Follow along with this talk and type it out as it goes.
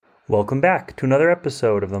Welcome back to another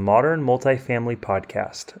episode of the Modern Multifamily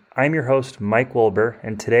Podcast. I'm your host, Mike Wilbur,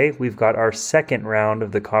 and today we've got our second round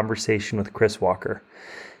of the conversation with Chris Walker.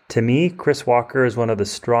 To me, Chris Walker is one of the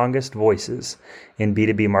strongest voices in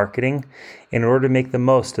B2B marketing. In order to make the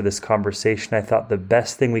most of this conversation, I thought the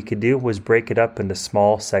best thing we could do was break it up into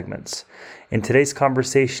small segments. In today's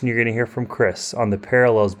conversation, you're going to hear from Chris on the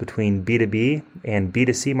parallels between B2B and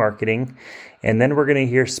B2C marketing, and then we're going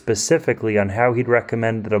to hear specifically on how he'd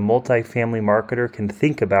recommend that a multifamily marketer can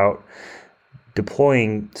think about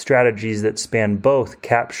deploying strategies that span both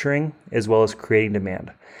capturing as well as creating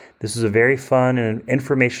demand. This is a very fun and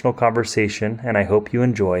informational conversation, and I hope you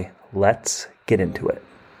enjoy. Let's get into it.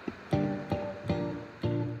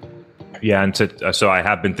 Yeah, and so I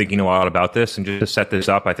have been thinking a lot about this, and just to set this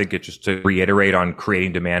up, I think it's just to reiterate on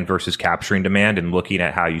creating demand versus capturing demand and looking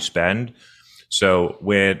at how you spend. So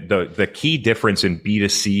when the key difference in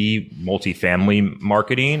B2C multifamily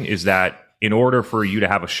marketing is that in order for you to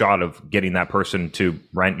have a shot of getting that person to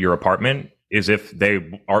rent your apartment is if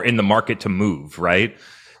they are in the market to move, right?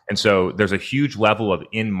 And so there's a huge level of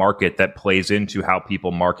in-market that plays into how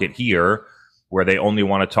people market here, where they only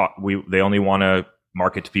want to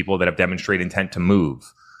market to people that have demonstrated intent to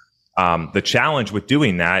move. The challenge with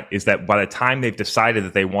doing that is that by the time they've decided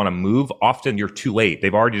that they want to move, often you're too late.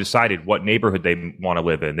 They've already decided what neighborhood they want to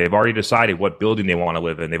live in. They've already decided what building they want to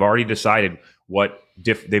live in. They've already decided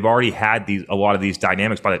they've already had a lot of these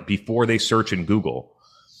dynamics before they search in Google.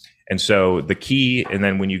 And so the key, and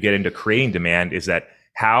then when you get into creating demand, is that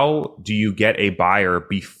how do you get a buyer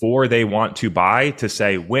before they want to buy to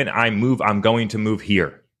say, when I move, I'm going to move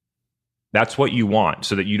here? That's what you want,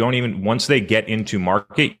 so that you don't even, once they get into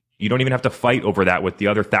market, you don't even have to fight over that with the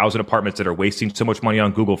other 1,000 apartments that are wasting so much money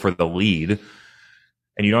on Google for the lead.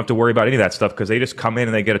 And you don't have to worry about any of that stuff because they just come in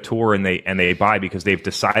and they get a tour and they buy because they've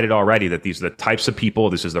decided already that these are the types of people,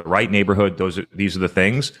 this is the right neighborhood, these are the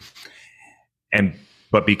things.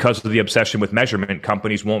 But because of the obsession with measurement,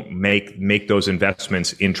 companies won't make those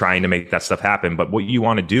investments in trying to make that stuff happen. But what you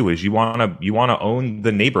want to do is you want to own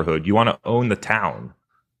the neighborhood. You want to own the town.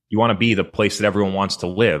 You want to be the place that everyone wants to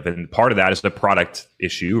live. And part of that is the product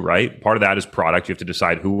issue, right? Part of that is product. You have to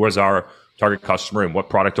decide who was our target customer and what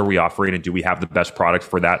product are we offering, and do we have the best product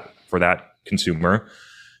for that consumer?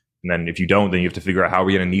 And then if you don't, then you have to figure out how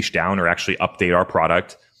we're going to niche down or actually update our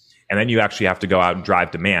product. And then you actually have to go out and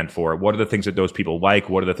drive demand for it. What are the things that those people like?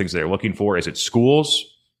 What are the things that they're looking for? Is it schools?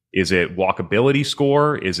 Is it walkability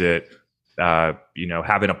score? Is it,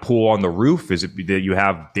 having a pool on the roof? Is it that you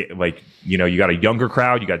have you got a younger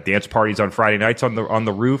crowd? You got dance parties on Friday nights on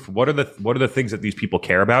the roof. What are the things that these people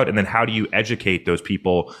care about? And then how do you educate those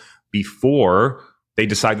people before they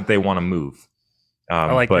decide that they want to move?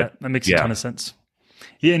 I like that. That makes a ton of sense.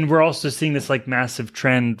 Yeah, and we're also seeing this massive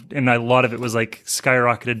trend, and a lot of it was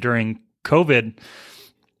skyrocketed during COVID,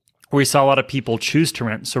 where we saw a lot of people choose to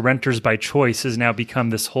rent. So renters by choice has now become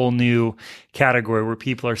this whole new category where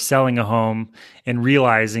people are selling a home and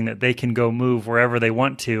realizing that they can go move wherever they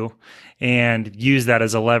want to and use that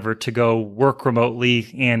as a lever to go work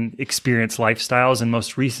remotely and experience lifestyles. And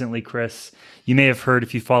most recently, Chris, you may have heard,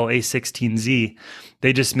 if you follow A16Z,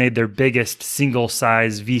 they just made their biggest single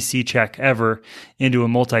size VC check ever into a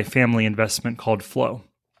multifamily investment called Flow.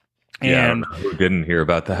 And who didn't hear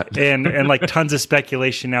about that? and tons of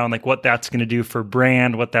speculation now on what that's going to do for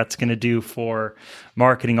brand, what that's going to do for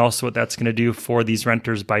marketing, also what that's going to do for these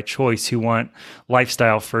renters by choice who want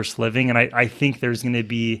lifestyle first living. And I think there's going to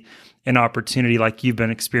be an opportunity, like you've been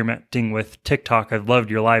experimenting with TikTok. I've loved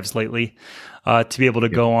your lives lately, to be able to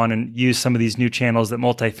go on and use some of these new channels that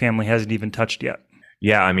multifamily hasn't even touched yet.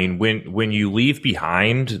 Yeah, I mean, when you leave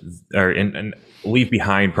behind, and leave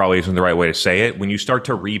behind probably isn't the right way to say it. When you start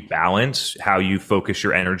to rebalance how you focus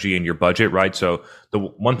your energy and your budget, right? So the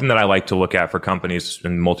one thing that I like to look at for companies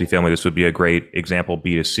in multifamily, this would be a great example,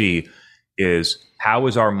 B2C, is how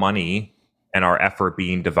is our money and our effort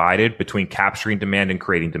being divided between capturing demand and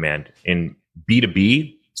creating demand? In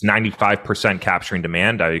B2B, it's 95% capturing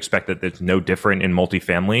demand. I expect that it's no different in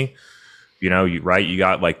multifamily. You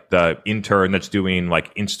got the intern that's doing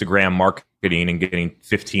Instagram marketing and getting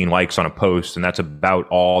 15 likes on a post, and that's about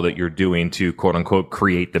all that you're doing to quote unquote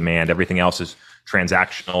create demand. Everything else is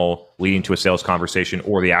transactional, leading to a sales conversation,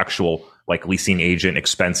 or the actual leasing agent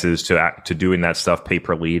expenses to doing that stuff, pay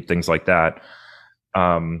per lead, things like that.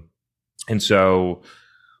 And so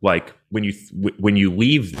when you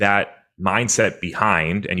leave that mindset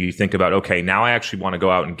behind and you think about, okay, now I actually want to go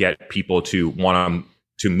out and get people to want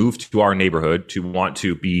to move to our neighborhood, to want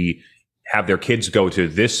to have their kids go to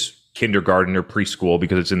this kindergarten or preschool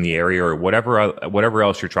because it's in the area, or whatever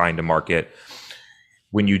else you're trying to market.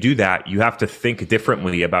 when you do that, you have to think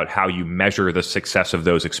differently about how you measure the success of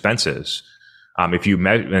those expenses. If you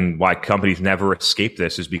and why companies never escape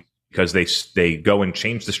this is because they go and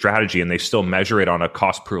change the strategy and they still measure it on a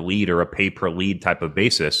cost per lead or a pay per lead type of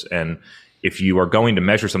basis. And if you are going to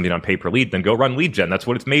measure something on pay per lead, then go run lead gen. That's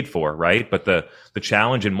what it's made for, right? But the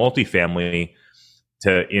challenge in multifamily,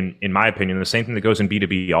 in my opinion, the same thing that goes in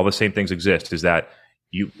B2B, all the same things exist, is that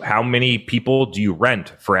how many people do you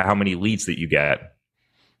rent for how many leads that you get?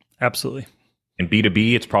 Absolutely. In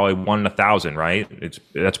B2B, it's probably 1 in 1,000, right?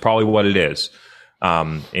 That's probably what it is.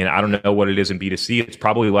 And I don't know what it is in B2C. It's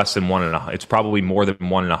probably less than 1 in it's probably more than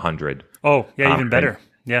 1 in 100. Oh, yeah, even better.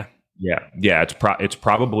 Yeah. It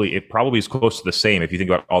probably is close to the same if you think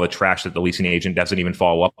about all the trash that the leasing agent doesn't even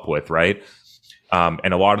follow up with, right?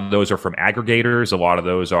 And a lot of those are from aggregators. A lot of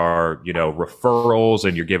those are, referrals,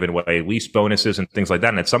 and you're giving away lease bonuses and things like that.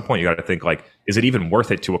 And at some point, you got to think like, is it even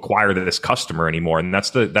worth it to acquire this customer anymore? And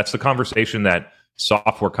that's the conversation that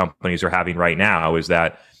software companies are having right now. Is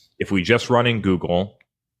that if we just run in Google,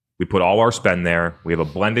 we put all our spend there, we have a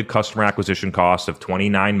blended customer acquisition cost of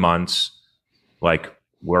 29 months. Like,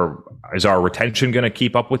 is our retention going to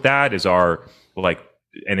keep up with that?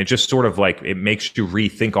 And it just sort of like, it makes you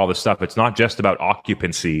rethink all this stuff. It's not just about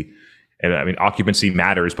occupancy. And I mean, occupancy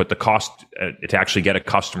matters, but the cost to actually get a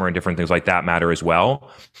customer and different things like that matter as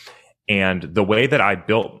well. And the way that I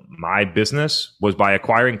built my business was by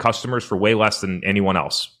acquiring customers for way less than anyone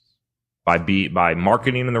else. By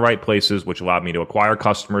marketing in the right places, which allowed me to acquire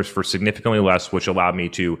customers for significantly less, which allowed me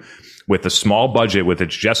to, with a small budget, with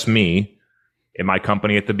it's just me in my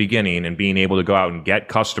company at the beginning, and being able to go out and get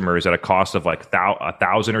customers at a cost of like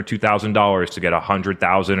 $1,000 or $2,000 to get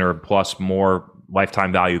 100,000 or plus more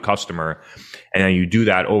lifetime value customer. And then you do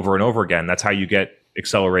that over and over again. That's how you get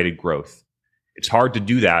accelerated growth. It's hard to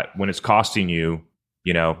do that when it's costing you,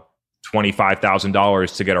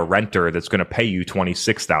 $25,000 to get a renter that's going to pay you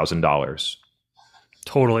 $26,000.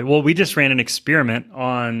 Totally. Well, we just ran an experiment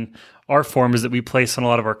on our forms that we place on a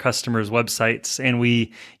lot of our customers' websites, and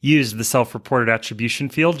we used the self-reported attribution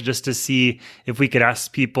field just to see if we could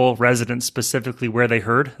ask people, residents specifically, where they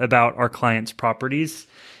heard about our clients' properties.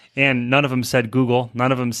 And none of them said Google.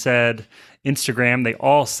 None of them said Instagram. They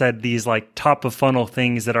all said these like top of funnel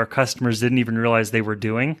things that our customers didn't even realize they were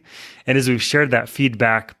doing. And as we've shared that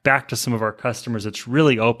feedback back to some of our customers, it's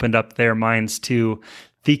really opened up their minds to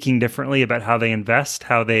thinking differently about how they invest,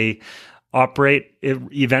 how they operate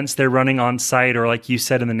events they're running on site, or like you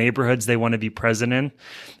said, in the neighborhoods they want to be present in.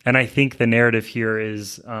 And I think the narrative here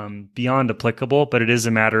is beyond applicable, but it is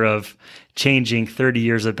a matter of changing 30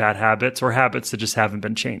 years of bad habits or habits that just haven't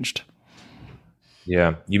been changed.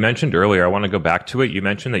 Yeah. You mentioned earlier, I want to go back to it. You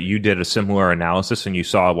mentioned that you did a similar analysis and you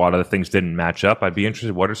saw a lot of the things didn't match up. I'd be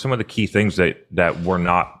interested. What are some of the key things that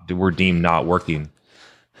were deemed not working?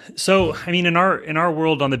 So, I mean, in our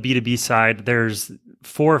world on the B2B side, there's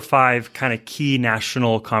 4 or 5 kind of key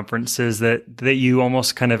national conferences that you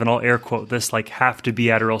almost kind of, and I'll air quote this, like have to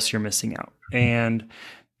be at or else you're missing out. And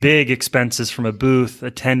big expenses from a booth,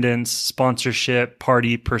 attendance, sponsorship,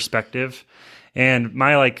 party perspective. And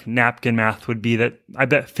my like napkin math would be that I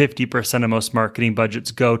bet 50% of most marketing budgets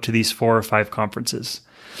go to these 4 or 5 conferences.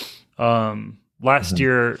 Last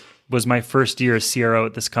year was my first year as CRO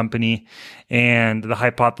at this company, and the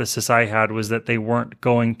hypothesis I had was that they weren't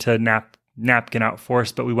going to napkin out for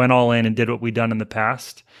us, but we went all in and did what we'd done in the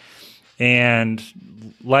past. And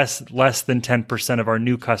less than 10% of our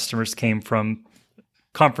new customers came from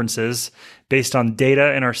conferences based on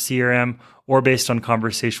data in our CRM or based on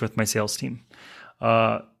conversation with my sales team.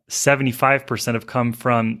 75% have come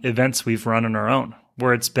from events we've run on our own,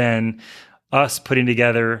 where it's been us putting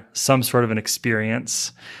together some sort of an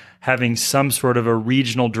experience, having some sort of a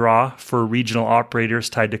regional draw for regional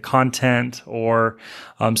operators tied to content or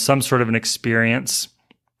some sort of an experience,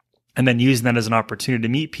 and then using that as an opportunity to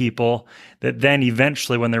meet people that then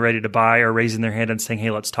eventually, when they're ready to buy, are raising their hand and saying,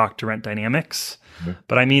 hey, let's talk to Rent Dynamics. Mm-hmm.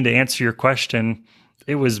 But I mean, to answer your question,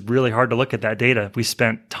 it was really hard to look at that data. We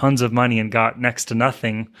spent tons of money and got next to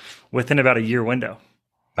nothing within about a year window.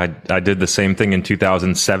 I did the same thing in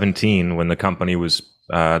 2017 when the company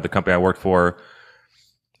I worked for,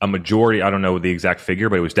 a majority, I don't know the exact figure,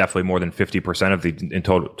 but it was definitely more than 50% of the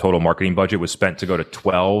total marketing budget was spent to go to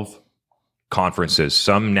 12 conferences,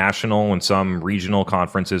 some national and some regional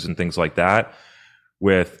conferences and things like that,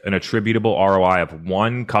 with an attributable ROI of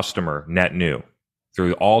 1 customer net new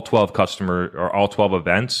through all 12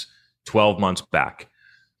 events, 12 months back.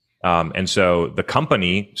 And so the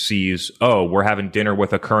company sees, oh, we're having dinner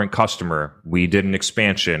with a current customer. We did an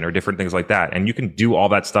expansion or different things like that. And you can do all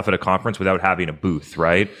that stuff at a conference without having a booth,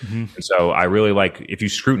 right? Mm-hmm. And so I really like, if you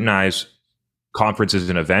scrutinize conferences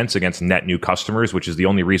and events against net new customers, which is the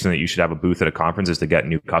only reason that you should have a booth at a conference is to get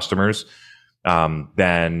new customers,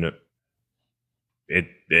 then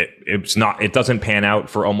it doesn't pan out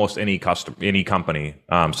for almost any company.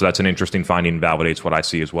 So that's an interesting finding, validates what I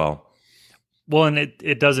see as well. Well, and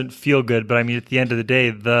it doesn't feel good, but I mean, at the end of the day,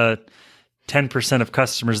 the 10% of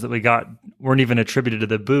customers that we got weren't even attributed to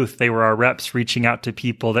the booth. They were our reps reaching out to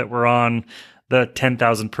people that were on the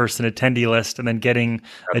 10,000 person attendee list and then getting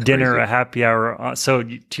a dinner, a happy hour. So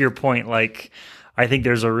to your point, like, I think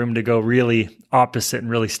there's a room to go really opposite and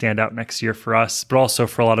really stand out next year for us, but also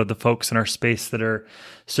for a lot of the folks in our space that are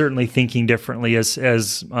certainly thinking differently as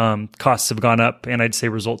costs have gone up and I'd say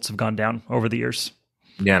results have gone down over the years.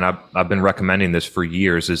 Yeah, and I've been recommending this for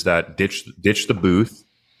years, is that ditch the booth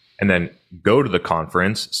and then go to the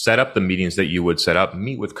conference, set up the meetings that you would set up,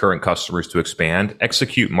 meet with current customers to expand,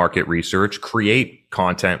 execute market research, create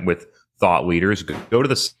content with thought leaders, go to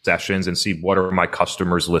the sessions and see what are my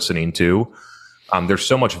customers listening to. There's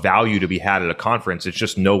so much value to be had at a conference. It's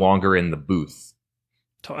just no longer in the booth.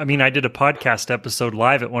 I mean, I did a podcast episode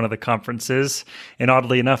live at one of the conferences, and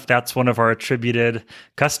oddly enough, that's one of our attributed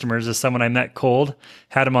customers is someone I met cold,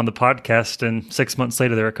 had him on the podcast, and 6 months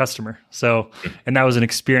later, they're a customer. So, and that was an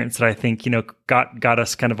experience that I think, got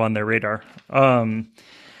us kind of on their radar. I'm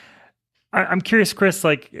curious, Chris,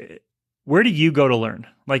 like, where do you go to learn?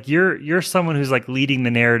 Like you're someone who's like leading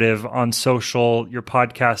the narrative on social. Your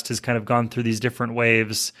podcast has kind of gone through these different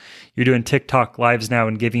waves. You're doing TikTok lives now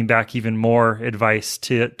and giving back even more advice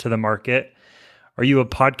to the market. Are you a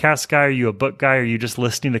podcast guy? Are you a book guy? Are you just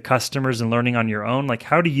listening to customers and learning on your own? Like,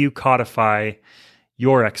 how do you codify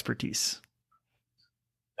your expertise?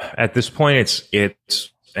 At this point, it's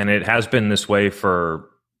and it has been this way for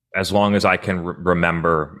as long as I can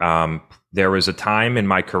remember. There was a time in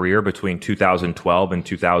my career between 2012 and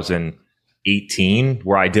 2018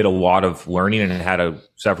 where I did a lot of learning and had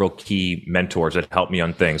several key mentors that helped me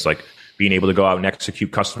on things like being able to go out and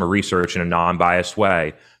execute customer research in a non-biased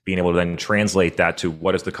way, being able to then translate that to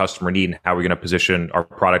what does the customer need and how we're going to position our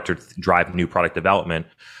product or drive new product development,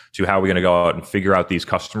 to how we're going to go out and figure out these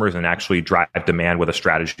customers and actually drive demand with a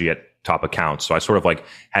strategy at top accounts. So I sort of like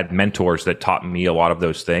had mentors that taught me a lot of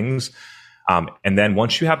those things. And then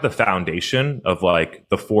once you have the foundation of like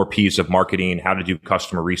the 4 Ps of marketing, how to do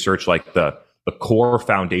customer research, like the core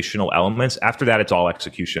foundational elements, after that, it's all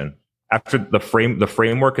execution. After the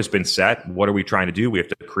framework has been set, what are we trying to do? We have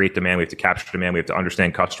to create demand. We have to capture demand. We have to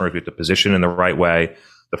understand customers. We have to position in the right way.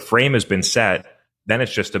 The frame has been set. Then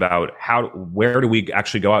it's just about where do we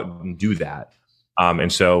actually go out and do that?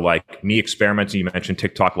 And so like me experimenting, you mentioned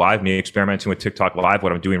TikTok Live, me experimenting with TikTok Live,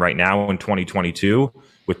 what I'm doing right now in 2022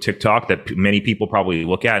 with TikTok that many people probably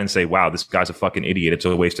look at and say, wow, this guy's a fucking idiot. It's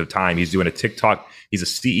a waste of time. He's doing a TikTok. He's a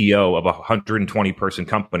CEO of a 120 person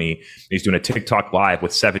company. He's doing a TikTok Live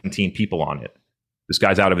with 17 people on it. This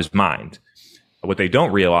guy's out of his mind. What they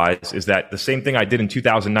don't realize is that the same thing I did in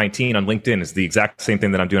 2019 on LinkedIn is the exact same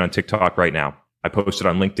thing that I'm doing on TikTok right now. I posted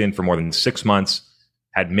on LinkedIn for more than 6 months,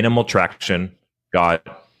 had minimal traction, got,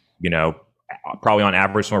 probably on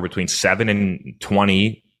average somewhere between 7 and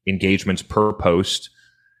 20 engagements per post,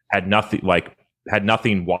 had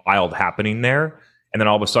nothing wild happening there. And then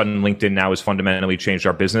all of a sudden LinkedIn now has fundamentally changed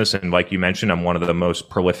our business. And like you mentioned, I'm one of the most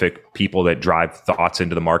prolific people that drive thoughts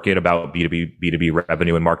into the market about B2B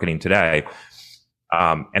revenue and marketing today.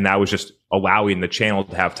 And that was just allowing the channel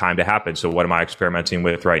to have time to happen. So what am I experimenting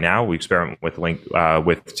with right now? We experiment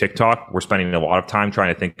with TikTok. We're spending a lot of time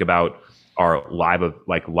trying to think about our live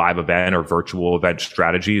event or virtual event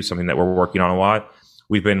strategy, something that we're working on a lot.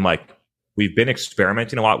 We've been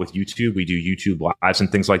experimenting a lot with YouTube. We do YouTube lives and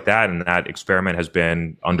things like that. And that experiment has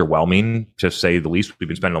been underwhelming, to say the least. We've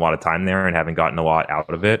been spending a lot of time there and haven't gotten a lot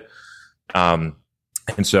out of it. And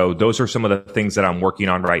so those are some of the things that I'm working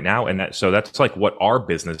on right now. And that's like what our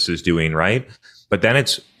business is doing, right? But then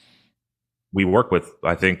we work with,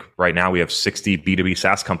 I think right now we have 60 B2B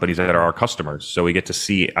SaaS companies that are our customers. So I get to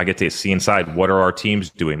see inside, what are our teams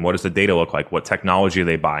doing? What does the data look like? What technology are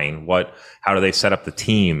they buying? How do they set up the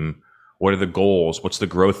team? What are the goals? What's the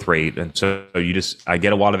growth rate? And so I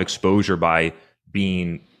get a lot of exposure by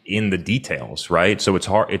being in the details, right? So it's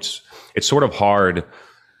hard. It's sort of hard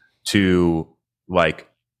to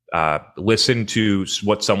listen to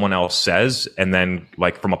what someone else says and then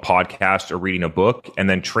like from a podcast or reading a book and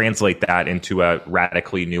then translate that into a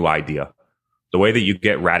radically new idea. The way that you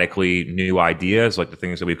get radically new ideas, like the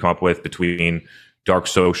things that we've come up with between dark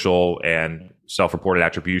social and self-reported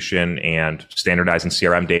attribution and standardizing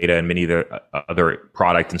CRM data and many of the other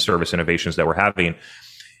product and service innovations that we're having,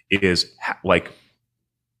 is like,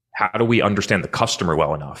 how do we understand the customer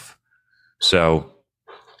well enough? So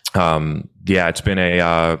Yeah, it's been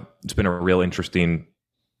a real interesting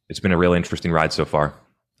ride so far.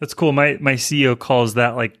 That's cool. My CEO calls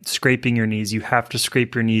that like scraping your knees. You have to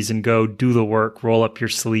scrape your knees and go do the work, roll up your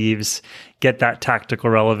sleeves, get that tactical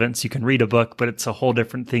relevance. You can read a book, but it's a whole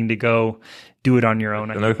different thing to go do it on your own.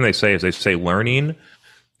 Another thing they say learning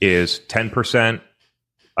is 10%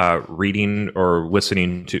 reading or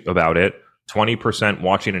listening to about it, 20%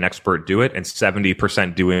 watching an expert do it, and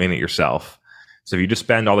 70% doing it yourself. So if you just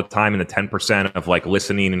spend all the time in the 10% of like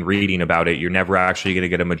listening and reading about it, you're never actually going to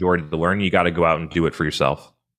get a majority to learn. You got to go out and do it for yourself.